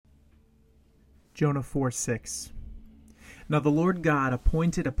Jonah 4:6. Now the Lord God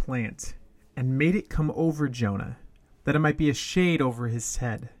appointed a plant, and made it come over Jonah, that it might be a shade over his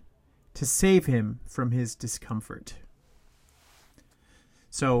head, to save him from his discomfort.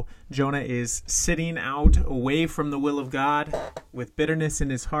 So Jonah is sitting out away from the will of God with bitterness in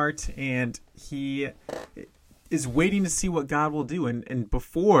his heart, and he is waiting to see what God will do. And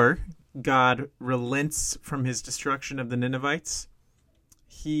before God relents from his destruction of the Ninevites,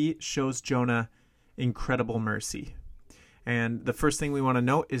 he shows Jonah incredible mercy. And the first thing we want to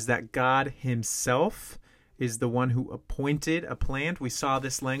note is that God himself is the one who appointed a plant. We saw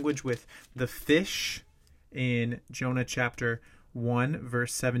this language with the fish in Jonah chapter 1,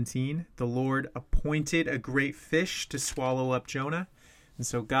 verse 17. The Lord appointed a great fish to swallow up Jonah. And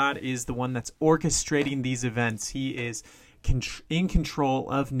so God is the one that's orchestrating these events. He is in control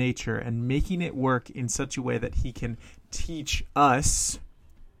of nature and making it work in such a way that he can teach us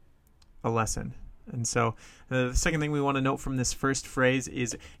a lesson. And so the second thing we want to note from this first phrase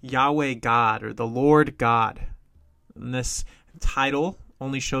is Yahweh God, or the Lord God. And this title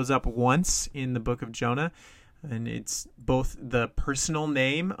only shows up once in the book of Jonah. And it's both the personal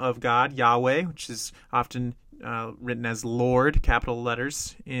name of God, Yahweh, which is often written as Lord, capital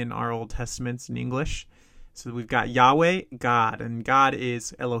letters, in our Old Testaments in English. So we've got Yahweh, God, and God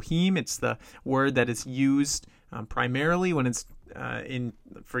is Elohim. It's the word that is used primarily when it's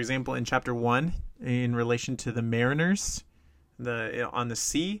for example, in chapter 1, in relation to the mariners on the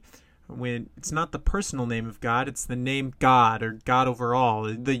sea. When it's not the personal name of God, it's the name God, or God overall,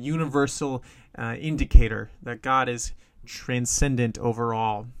 the universal indicator that God is transcendent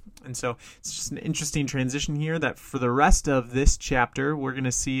overall. And so it's just an interesting transition here that for the rest of this chapter, we're going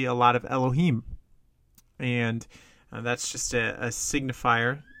to see a lot of Elohim. And that's just a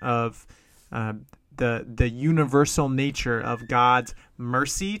signifier of the universal nature of God's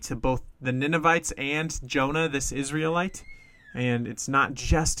mercy to both the Ninevites and Jonah, this Israelite. And it's not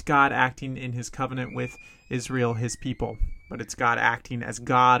just God acting in his covenant with Israel, his people, but it's God acting as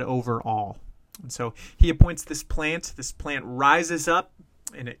God over all. And so he appoints this plant. This plant rises up,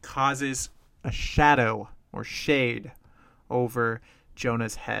 and it causes a shadow or shade over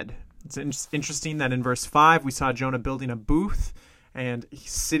Jonah's head. It's interesting that in verse 5, we saw Jonah building a booth, and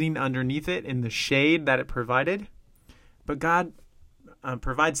he's sitting underneath it in the shade that it provided. But God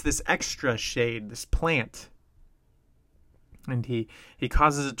provides this extra shade, this plant. And he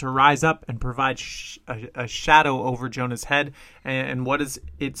causes it to rise up and provide a shadow over Jonah's head. And what does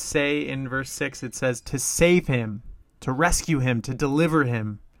it say in verse 6? It says, to save him, to rescue him, to deliver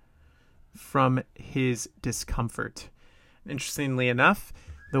him from his discomfort. Interestingly enough,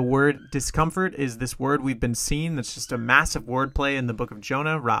 the word discomfort is this word we've been seeing that's just a massive wordplay in the book of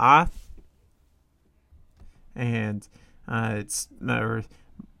Jonah, ra'ah. And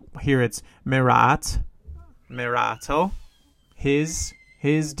here it's mera'at, mera'ato, his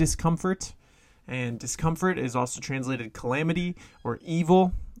discomfort. And discomfort is also translated calamity or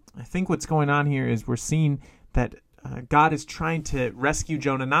evil. I think what's going on here is we're seeing that God is trying to rescue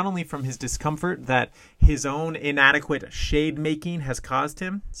Jonah not only from his discomfort that his own inadequate shade making has caused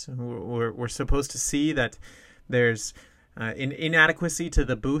him. So we're supposed to see that there's an inadequacy to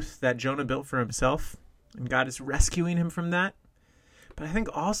the booth that Jonah built for himself, and God is rescuing him from that. But I think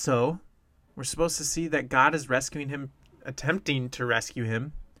also we're supposed to see that God is rescuing him, attempting to rescue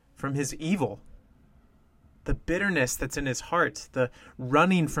him from his evil. The bitterness that's in his heart, the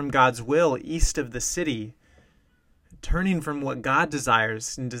running from God's will east of the city, turning from what God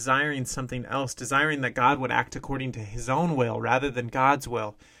desires and desiring something else, desiring that God would act according to his own will rather than God's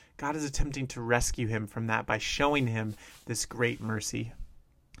will. God is attempting to rescue him from that by showing him this great mercy.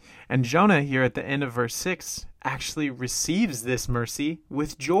 And Jonah here at the end of verse 6 actually receives this mercy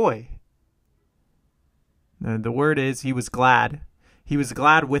with joy. Now, the word is he was glad. He was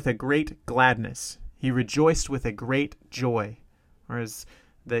glad with a great gladness. He rejoiced with a great joy. Or as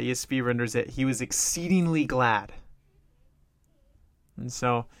the ESV renders it, he was exceedingly glad. And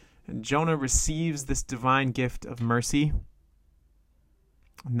so Jonah receives this divine gift of mercy,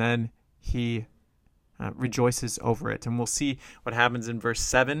 and then he rejoices over it. And we'll see what happens in verse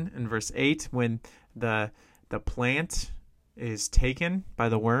 7 and verse 8 when the plant is taken by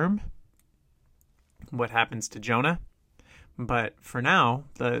the worm, what happens to Jonah. But for now,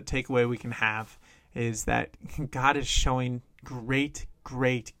 the takeaway we can have is that God is showing great,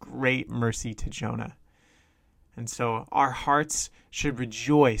 great, great mercy to Jonah. And so our hearts should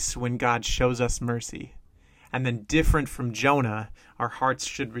rejoice when God shows us mercy. And then different from Jonah, our hearts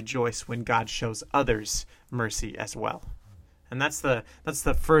should rejoice when God shows others mercy as well. And that's the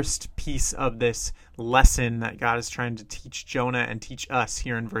first piece of this lesson that God is trying to teach Jonah and teach us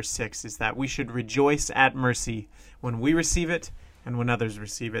here in verse 6, is that we should rejoice at mercy when we receive it and when others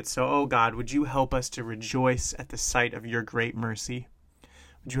receive it. So, oh God, would you help us to rejoice at the sight of your great mercy?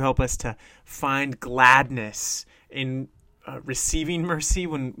 Would you help us to find gladness in receiving mercy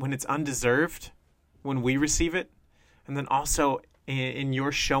when it's undeserved, when we receive it? And then also in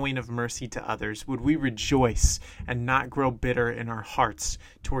your showing of mercy to others, would we rejoice and not grow bitter in our hearts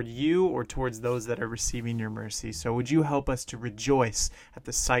toward you or towards those that are receiving your mercy? So would you help us to rejoice at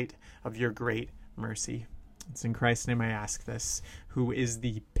the sight of your great mercy? It's in Christ's name I ask this, who is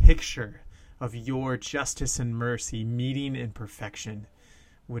the picture of your justice and mercy meeting in perfection.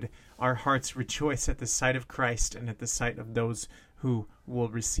 Would our hearts rejoice at the sight of Christ and at the sight of those who will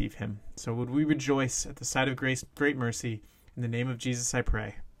receive him? So would we rejoice at the sight of great mercy? In the name of Jesus I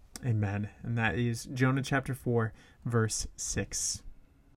pray. Amen. And that is Jonah chapter 4, verse 6.